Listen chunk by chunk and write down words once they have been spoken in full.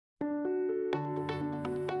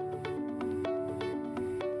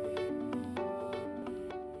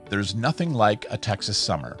There's nothing like a Texas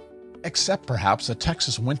summer, except perhaps a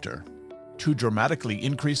Texas winter, to dramatically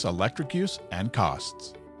increase electric use and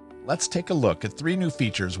costs. Let's take a look at 3 new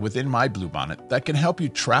features within MyBlueBonnet that can help you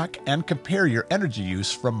track and compare your energy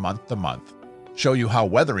use from month to month, show you how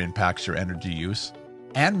weather impacts your energy use,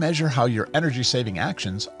 and measure how your energy-saving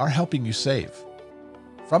actions are helping you save.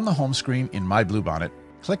 From the home screen in MyBlueBonnet,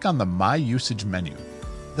 click on the My Usage menu.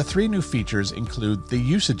 The 3 new features include the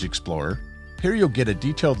Usage Explorer. Here you'll get a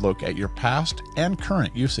detailed look at your past and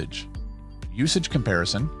current usage. Usage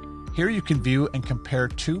Comparison. Here you can view and compare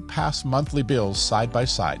 2 past monthly bills side by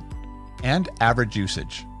side. And Average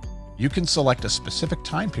Usage. You can select a specific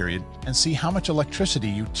time period and see how much electricity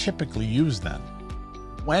you typically use then.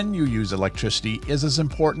 When you use electricity is as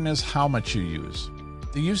important as how much you use.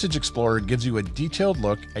 The Usage Explorer gives you a detailed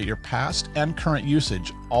look at your past and current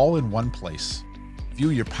usage all in one place.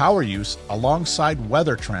 View your power use alongside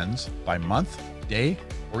weather trends by month, day,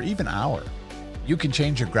 or even hour. You can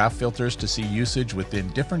change your graph filters to see usage within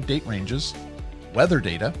different date ranges, weather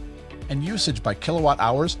data, and usage by kilowatt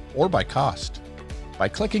hours or by cost. By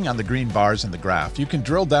clicking on the green bars in the graph, you can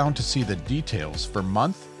drill down to see the details for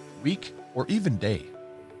month, week, or even day.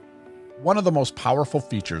 One of the most powerful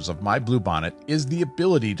features of MyBlueBonnet is the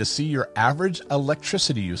ability to see your average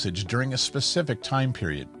electricity usage during a specific time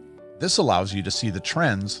period. This allows you to see the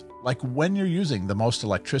trends, like when you're using the most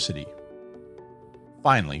electricity.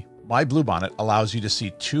 Finally, MyBlueBonnet allows you to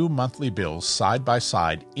see 2 monthly bills side by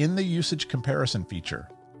side in the Usage Comparison feature.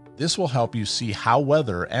 This will help you see how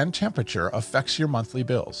weather and temperature affects your monthly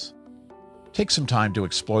bills. Take some time to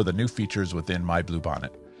explore the new features within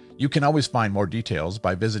MyBlueBonnet. You can always find more details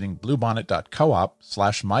by visiting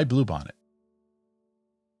bluebonnet.coop/MyBluebonnet.